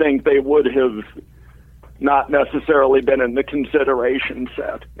 I think they would have not necessarily been in the consideration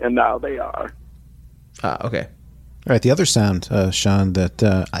set, and now they are. All Okay. right, the other sound, Sean, that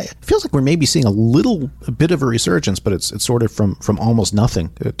feels like we're maybe seeing a bit of a resurgence, but it's sort of from almost nothing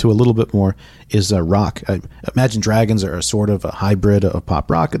to a little bit more, is rock. Imagine Dragons are sort of a hybrid of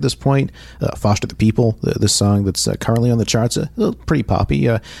pop rock at this point. Foster the People, this song that's currently on the charts, pretty poppy.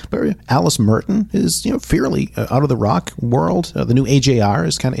 But Alice Merton is fairly out of the rock world. The new AJR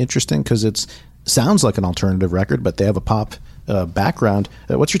is kind of interesting because it sounds like an alternative record, but they have a pop background.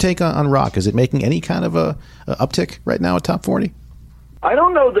 What's your take on rock? Is it making any kind of a uptick right now at Top 40? I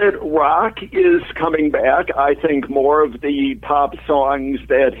don't know that rock is coming back. I think more of the pop songs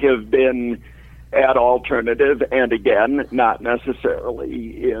that have been at alternative, and again, not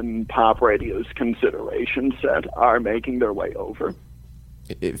necessarily in pop radio's consideration set, are making their way over.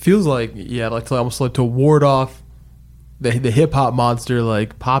 It feels like, almost like to ward off the hip hop monster.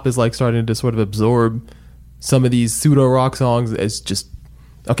 Like pop is like starting to sort of absorb some of these pseudo rock songs as just,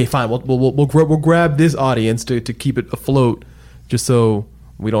 okay, fine, we'll grab this audience to keep it afloat, just so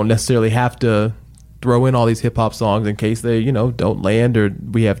we don't necessarily have to throw in all these hip hop songs in case they, don't land, or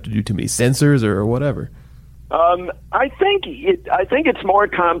we have to do too many censors or whatever. I think it's more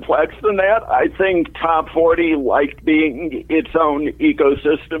complex than that. I think Top 40 liked being its own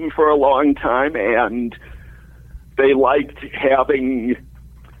ecosystem for a long time, and they liked having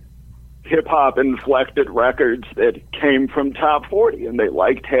hip-hop inflected records that came from Top 40, and they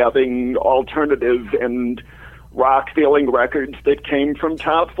liked having alternative and rock-feeling records that came from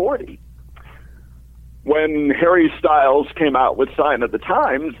Top 40. When Harry Styles came out with Sign of the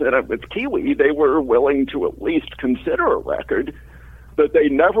Times and with Kiwi, they were willing to at least consider a record that they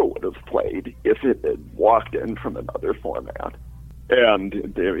never would have played if it had walked in from another format.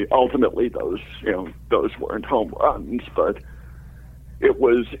 And ultimately, those weren't home runs, but it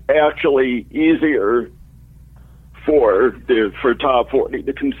was actually easier for Top 40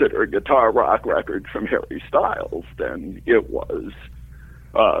 to consider a guitar rock record from Harry Styles than it was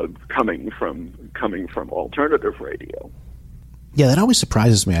coming from alternative radio. Yeah, that always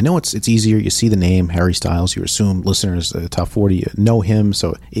surprises me. I know it's easier. You see the name Harry Styles, you assume listeners Top 40 know him,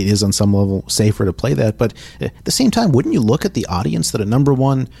 so it is on some level safer to play that. But at the same time, wouldn't you look at the audience that a number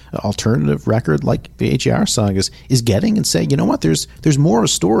one alternative record like the AJR song is getting and say, you know what, there's more of a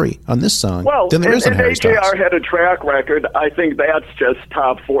story on this song than there is on Harry Styles? AJR had a track record. I think that's just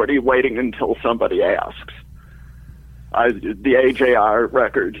Top 40 waiting until somebody asks. The AJR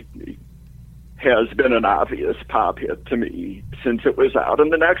record has been an obvious pop hit to me since it was out,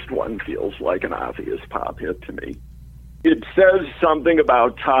 and the next one feels like an obvious pop hit to me. It says something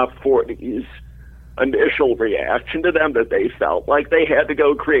about Top 40's initial reaction to them, that they felt like they had to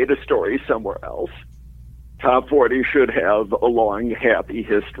go create a story somewhere else. Top 40 should have a long, happy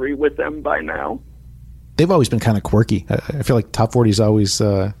history with them by now. They've always been kind of quirky. I feel like Top 40's always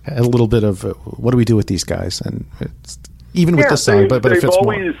had a little bit of, what do we do with these guys? And it's, even with this song, but it fits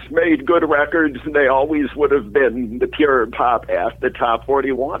more. They've always made good records, and they always would have been the pure pop act that Top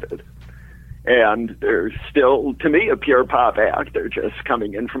 40 wanted. And they're still, to me, a pure pop act. They're just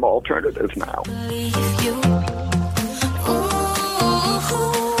coming in from alternative now.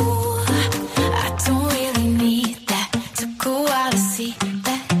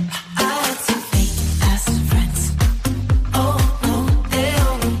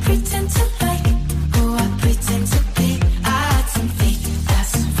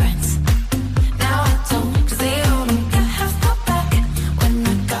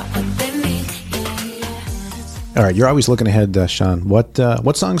 All right, you're always looking ahead, Sean. What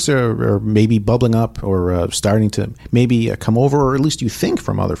songs are maybe bubbling up or starting to maybe come over, or at least you think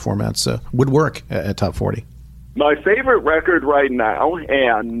from other formats would work at Top 40? My favorite record right now,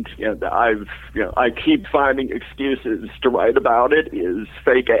 and I keep finding excuses to write about it, is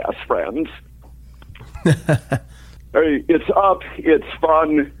Fake Ass Friends. It's up, it's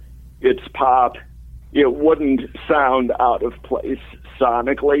fun, it's pop. It wouldn't sound out of place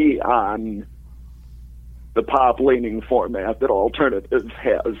sonically on the pop-leaning format that alternative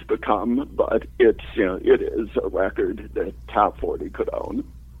has become, but it is a record that Top 40 could own.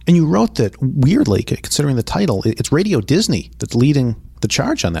 And you wrote that, weirdly, considering the title, it's Radio Disney that's leading the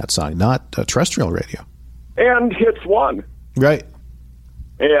charge on that song, not terrestrial radio. And Hits 1. Right.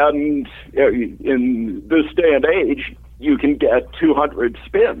 And in this day and age, you can get 200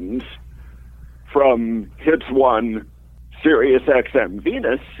 spins from Hits 1, Sirius XM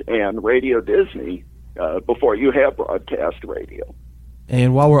Venus, and Radio Disney before you have broadcast radio.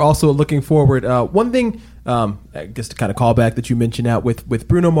 And while we're also looking forward, one thing, I guess to kind of call back that you mentioned out with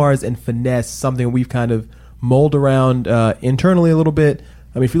Bruno Mars and Finesse, something we've kind of mulled around internally a little bit.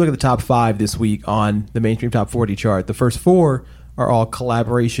 I mean, if you look at the top 5 this week on the mainstream top 40 chart, the first 4 are all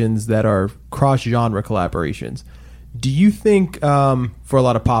collaborations that are cross-genre collaborations. Do you think for a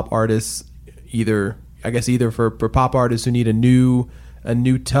lot of pop artists, either for pop artists who need a new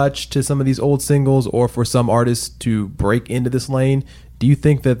touch to some of these old singles, or for some artists to break into this lane, do you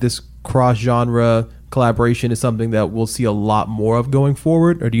think that this cross-genre collaboration is something that we'll see a lot more of going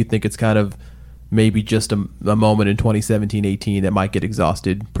forward, or do you think it's kind of maybe just a moment in 2017-18 that might get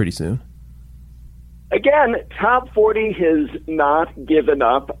exhausted pretty soon? Again, Top 40 has not given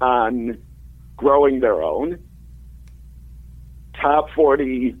up on growing their own. top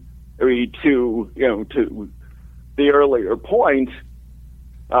 40, to the earlier point,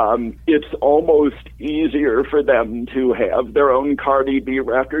 it's almost easier for them to have their own Cardi B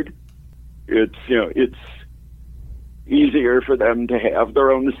record. It's easier for them to have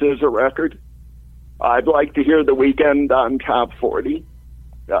their own SZA record. I'd like to hear The Weeknd on top 40,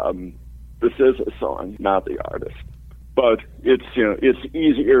 the SZA song, not the artist. But it's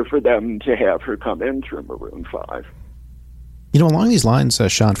easier for them to have her come in through Maroon 5. Along these lines,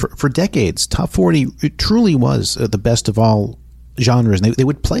 Sean, for decades, Top 40 it truly was the best of all genres. And they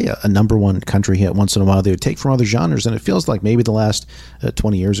would play a number one country hit once in a while. They would take from other genres, and it feels like maybe the last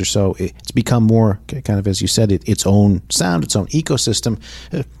 20 years or so, it's become more, kind of, as you said, its own sound, its own ecosystem.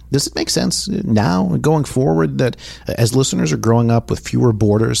 Does it make sense now, going forward, that as listeners are growing up with fewer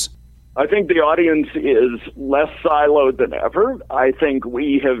borders? I think the audience is less siloed than ever. I think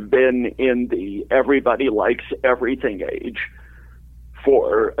we have been in the everybody likes everything age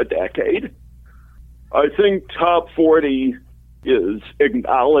for a decade. I think Top 40 is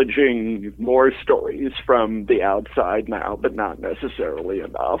acknowledging more stories from the outside now, but not necessarily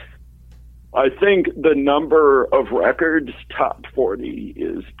enough. I think the number of records Top 40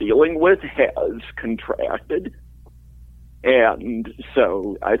 is dealing with has contracted. And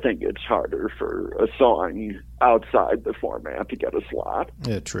so I think it's harder for a song outside the format to get a slot.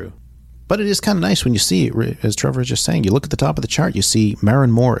 Yeah, true. But it is kind of nice when you see, as Trevor was just saying, you look at the top of the chart, you see Maren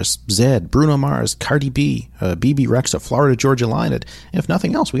Morris, Zedd, Bruno Mars, Cardi B, BB Rexha, Florida Georgia Line. And if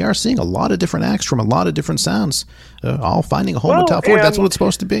nothing else, we are seeing a lot of different acts from a lot of different sounds, all finding a home in top 40. That's what it's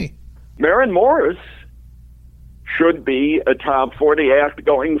supposed to be. Maren Morris should be a top 40 act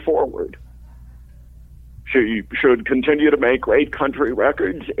going forward. She should continue to make great country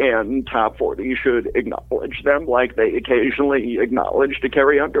records, and Top 40 should acknowledge them like they occasionally acknowledged a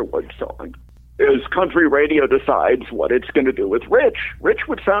Carrie Underwood song. As country radio decides what it's going to do with Rich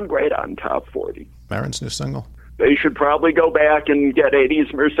would sound great on Top 40. Maren's new single. They should probably go back and get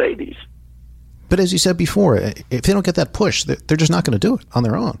 80s Mercedes. But as you said before, if they don't get that push, they're just not going to do it on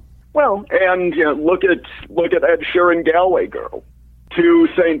their own. Well, and look at Ed Sheeran Galway Girl. 2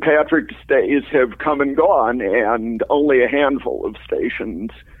 St. Patrick's Days have come and gone, and only a handful of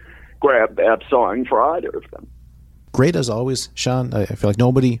stations grabbed that song for either of them. Great as always, Sean. I feel like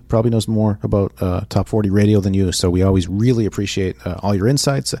nobody probably knows more about Top 40 radio than you, so we always really appreciate all your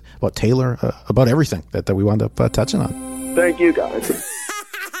insights about Taylor, about everything that we wound up touching on. Thank you, guys.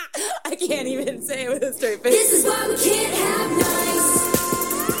 I can't even say it with a straight face. This is why we can't have nice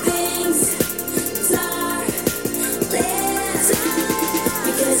things.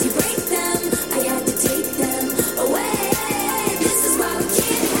 Because you break them, I had to take them away. This is why we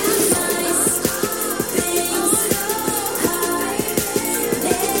can't have nice things.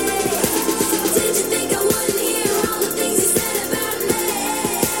 Did you think I wouldn't hear all the things you said about me?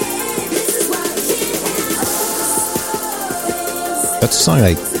 This is why we can't have That's a song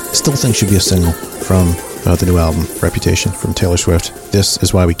I still think should be a single from the new album, Reputation, from Taylor Swift. This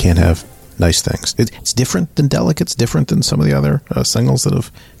is why we can't have nice things. It's different than Delicate. It's different than some of the other singles that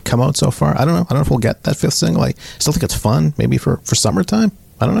have come out so far. I don't know if we'll get that 5th single. I still think it's fun, maybe for summertime.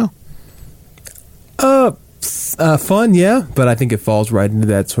 I don't know. Fun, yeah, but I think it falls right into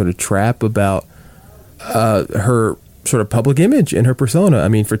that sort of trap about her sort of public image and her persona. I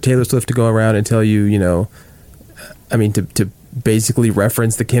mean, for Taylor Swift to go around and tell you, to basically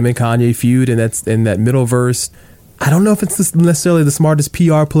reference the Kim and Kanye feud, and that's in that middle verse. I don't know if it's necessarily the smartest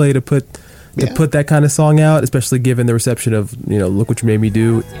PR play to put that kind of song out, especially given the reception of, Look What You Made Me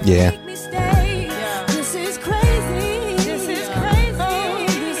Do. Yeah. This is crazy. This is crazy. Oh, this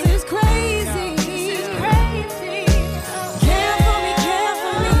is crazy. This is crazy. Care for me, care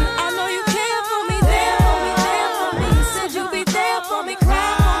for me. I know you care for me. There for me, there for me. Said you'd be there for me.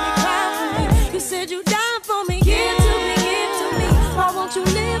 Cry for me, cry for me. You said you'd die for me. Give to me, give to me. Why won't you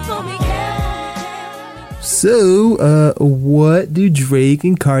live for me? So, what do Drake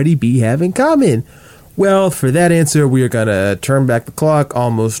and Cardi B have in common? Well, for that answer, we are going to turn back the clock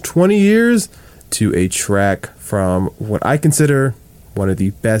almost 20 years to a track from what I consider one of the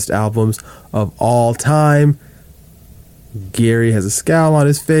best albums of all time. Gary has a scowl on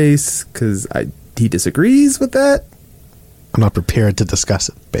his face because he disagrees with that. I'm not prepared to discuss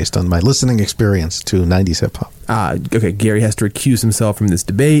it based on my listening experience to 90s hip-hop. Okay, Gary has to recuse himself from this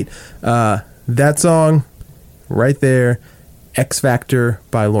debate. That song right there, X Factor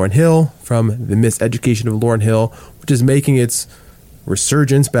by Lauryn Hill from the Miseducation of Lauryn Hill, which is making its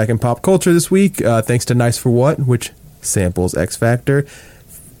resurgence back in pop culture this week, thanks to Nice for What, which samples X Factor.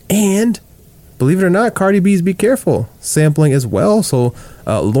 And believe it or not, Cardi B's Be Careful sampling as well. So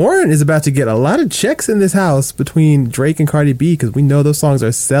Lauren is about to get a lot of checks in this house between Drake and Cardi B, because we know those songs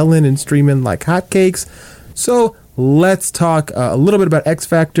are selling and streaming like hotcakes. So let's talk a little bit about X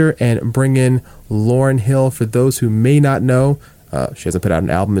Factor and bring in Lauryn Hill. For those who may not know, she hasn't put out an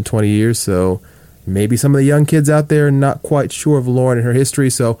album in 20 years, so maybe some of the young kids out there are not quite sure of Lauryn and her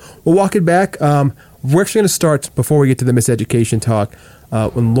history. So we'll walk it back. We're actually going to start, before we get to the miseducation talk,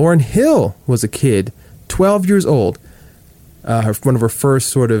 when Lauryn Hill was a kid, 12 years old. One of her first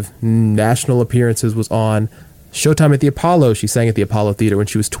sort of national appearances was on Showtime at the Apollo. She sang at the Apollo Theater when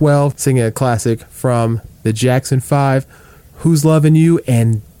she was 12, singing a classic from the Jackson 5, Who's Lovin' You?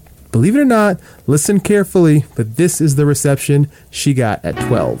 And believe it or not, listen carefully, but this is the reception she got at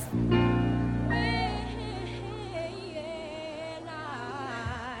 12.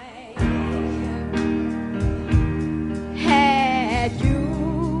 Had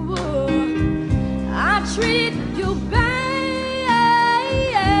you, I treat you bad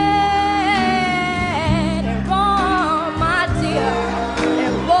and wrong, my dear.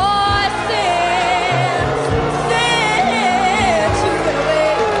 And voices sent you away.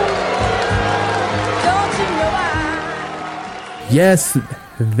 Don't you know Yes,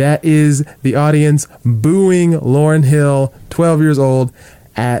 that is the audience booing Lauryn Hill, 12 years old,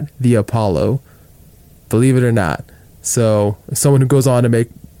 at the Apollo. Believe it or not. So, someone who goes on to make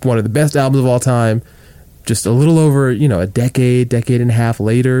one of the best albums of all time, just a little over, a decade and a half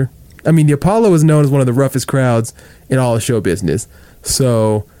later. I mean, the Apollo is known as one of the roughest crowds in all of show business.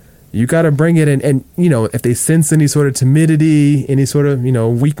 So, you got to bring it in. And, if they sense any sort of timidity, any sort of,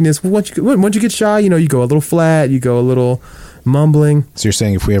 weakness, once you get shy, you go a little flat, you go a little mumbling. So you're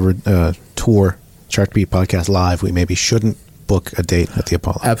saying if we ever tour Chart Beat Podcast live, we maybe shouldn't book a date at the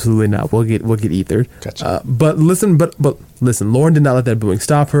Apollo? Absolutely not. We'll get ethered. Gotcha. But listen, Lauryn did not let that booing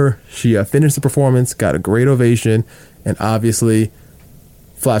stop her. She finished the performance, got a great ovation, and obviously,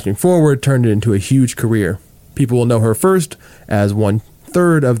 flashing forward, turned it into a huge career. People will know her first as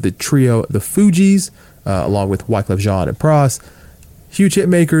 1/3 of the trio The Fugees, along with Wyclef Jean and Pras. Huge hit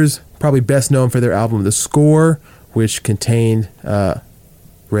makers, probably best known for their album The Score, which contained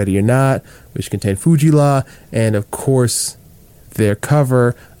Ready or Not, which contained Fuji La, and of course their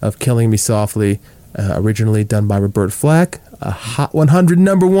cover of Killing Me Softly, originally done by Robert Flack, a Hot 100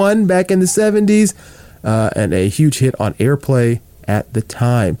 #1 back in the 70s, and a huge hit on airplay at the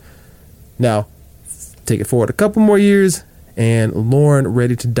time. Now, take it forward a couple more years, and Lauryn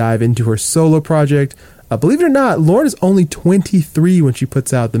ready to dive into her solo project. Believe it or not, Lauryn is only 23 when she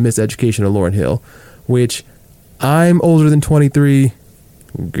puts out The Miseducation of Lauryn Hill, which I'm older than 23.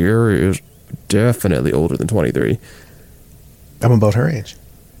 Gary is definitely older than 23. I'm about her age.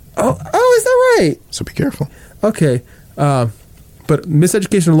 Oh, is that right? So be careful. Okay. But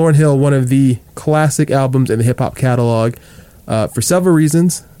Miseducation of Lauryn Hill, one of the classic albums in the hip-hop catalog, for several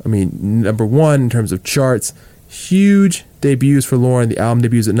reasons. I mean, number one, in terms of charts, huge debuts for Lauryn. The album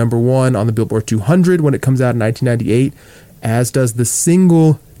debuts at number 1 on the Billboard 200 when it comes out in 1998, as does the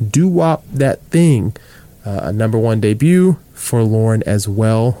single Doo Wop That Thing, a number 1 debut for Lauryn as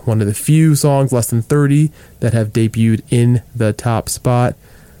well. One of the few songs, less than 30, that have debuted in the top spot.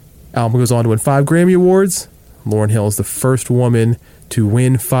 Album goes on to win 5 Grammy Awards. Lauryn Hill is the first woman to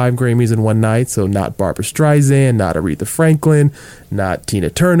win 5 Grammys in one night, so not Barbra Streisand, not Aretha Franklin, not Tina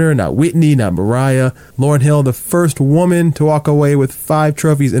Turner, not Whitney, not Mariah. Lauryn Hill, the first woman to walk away with 5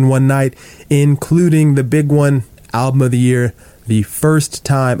 trophies in one night, including the big one, Album of the Year, the first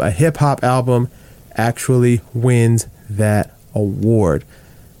time a hip-hop album actually wins that award.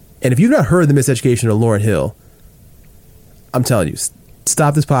 And if you've not heard The Miseducation of Lauryn Hill, I'm telling you,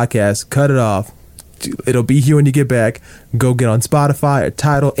 stop this podcast, cut it off. It'll be here when you get back. Go get on Spotify or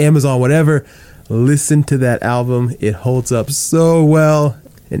Tidal, Amazon, whatever. Listen to that album. It holds up so well.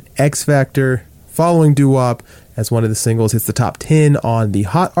 And X Factor, following Doo Wop as one of the singles, hits the top 10 on the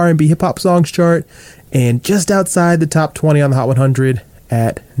Hot R&B Hip Hop Songs chart, and just outside the top 20 on the Hot 100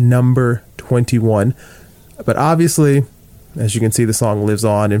 at number 21. But obviously, as you can see, the song lives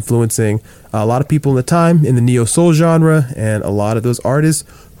on, influencing a lot of people in the time in the neo-soul genre, and a lot of those artists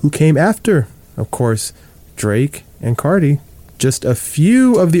who came after. Of course, Drake and Cardi, just a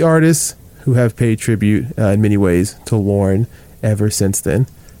few of the artists who have paid tribute in many ways to Lauryn ever since then.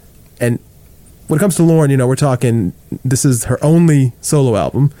 And when it comes to Lauryn, we're talking, this is her only solo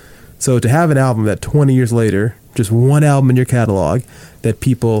album. So to have an album that 20 years later, just one album in your catalog that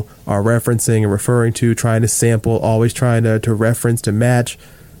people are referencing and referring to, trying to sample, always trying to reference, to match,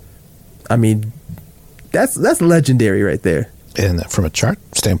 I mean, that's legendary right there. And from a chart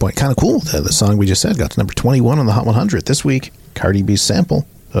standpoint, kind of cool. The song we just said got to number 21 on the Hot 100 this week. Cardi B's sample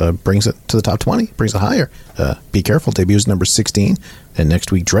brings it to the top 20, brings it higher. Be Careful debuts number 16, and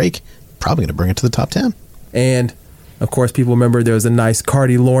next week Drake probably going to bring it to the top 10. And, of course, people remember there was a nice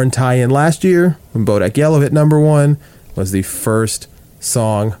Cardi-Lauren tie-in last year when Bodak Yellow hit number 1. Was the first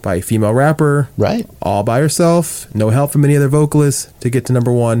song by a female rapper. Right. All by herself. No help from any other vocalists to get to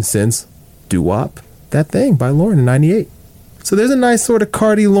number 1 since Doo-Wop, That Thing by Lauren in 98. So there's a nice sort of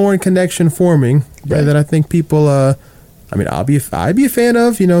Cardi-Lauren connection forming that I think people, I'd be a fan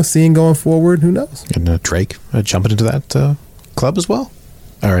of, seeing going forward. Who knows? And Drake jumping into that club as well.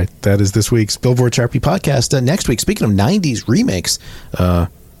 All right, that is this week's Billboard Chart Beat podcast. Next week, speaking of 90s remakes, I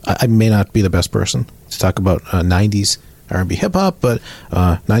may not be the best person to talk about 90s R&B hip-hop, but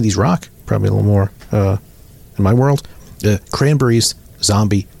 90s rock, probably a little more in my world. Cranberries'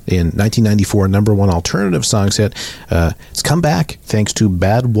 Zombie in 1994, number 1 alternative songs hit. It's come back thanks to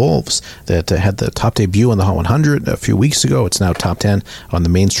Bad Wolves that had the top debut on the Hot 100 a few weeks ago. It's now top 10 on the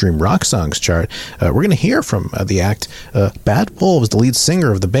mainstream rock songs chart. We're going to hear from the act Bad Wolves, the lead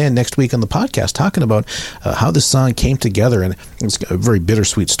singer of the band, next week on the podcast, talking about how this song came together. And it's a very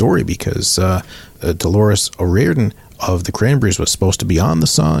bittersweet story because Dolores O'Riordan of the Cranberries was supposed to be on the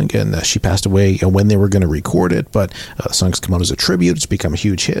song, and she passed away when they were going to record it, but the song's come out as a tribute. It's become a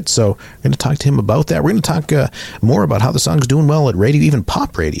huge hit, so we're going to talk to him about that. We're going to talk more about how the song's doing well at radio, even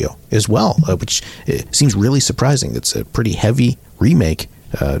pop radio as well, which seems really surprising. It's a pretty heavy remake,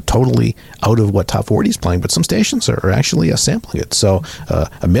 totally out of what Top 40 is playing, but some stations are actually sampling it. So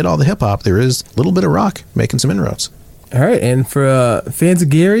amid all the hip-hop, there is a little bit of rock making some inroads. All right, and for fans of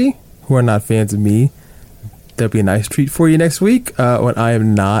Gary, who are not fans of me, there'll be a nice treat for you next week when I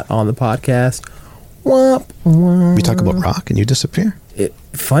am not on the podcast. Womp, womp. We talk about rock and you disappear.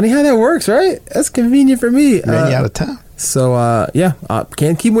 Funny how that works, right? That's convenient for me. Ran you out of town. So,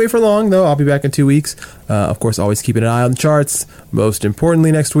 can't keep away for long, though. I'll be back in 2 weeks. Of course, always keeping an eye on the charts. Most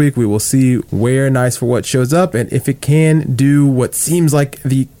importantly, next week, we will see where Nice for What shows up and if it can do what seems like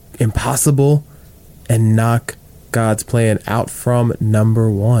the impossible and knock God's Plan out from number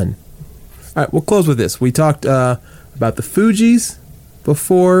 1. All right, we'll close with this. We talked about the Fugees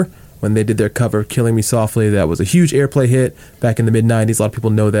before when they did their cover of Killing Me Softly. That was a huge airplay hit back in the mid-'90s. A lot of people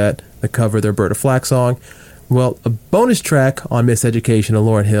know that, the cover of their Berta Flack song. Well, a bonus track on Miseducation of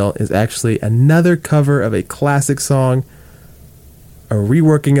Lauryn Hill is actually another cover of a classic song, a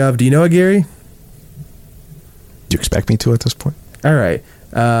reworking of, do you know it, Gary? Do you expect me to at this point? All right.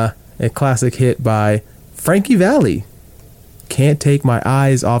 A classic hit by Frankie Valli. Can't Take My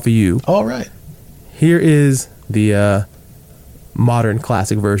Eyes Off of You. All right. Here is the modern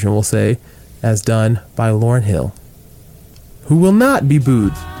classic version, we'll say, as done by Lauryn Hill, who will not be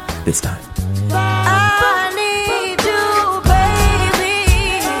booed this time. I need you, baby.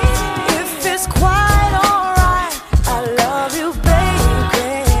 If it's quite alright, I love you,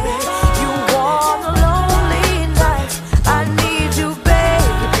 baby. You warm the lonely nights. I need you,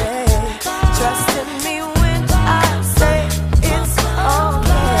 baby. Trust in me when I say it's okay.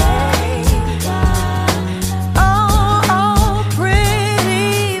 Oh,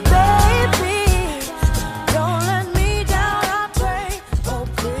 pretty baby, don't let me down, I pray. Oh,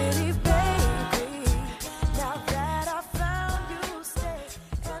 pretty baby, now that I found you, stay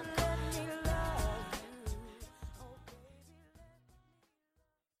and let me love you. Oh,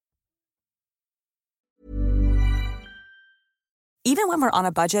 Even when we're on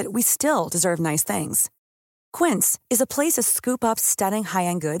a budget, we still deserve nice things. Quince is a place to scoop up stunning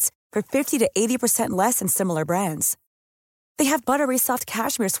high-end goods for 50 to 80% less than similar brands. They have buttery soft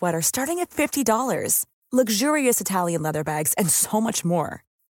cashmere sweaters starting at $50, luxurious Italian leather bags, and so much more.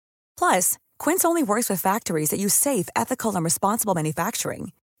 Plus, Quince only works with factories that use safe, ethical, and responsible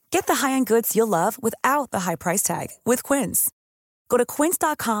manufacturing. Get the high-end goods you'll love without the high price tag with Quince. Go to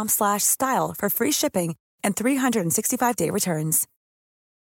quince.com/style for free shipping and 365-day returns.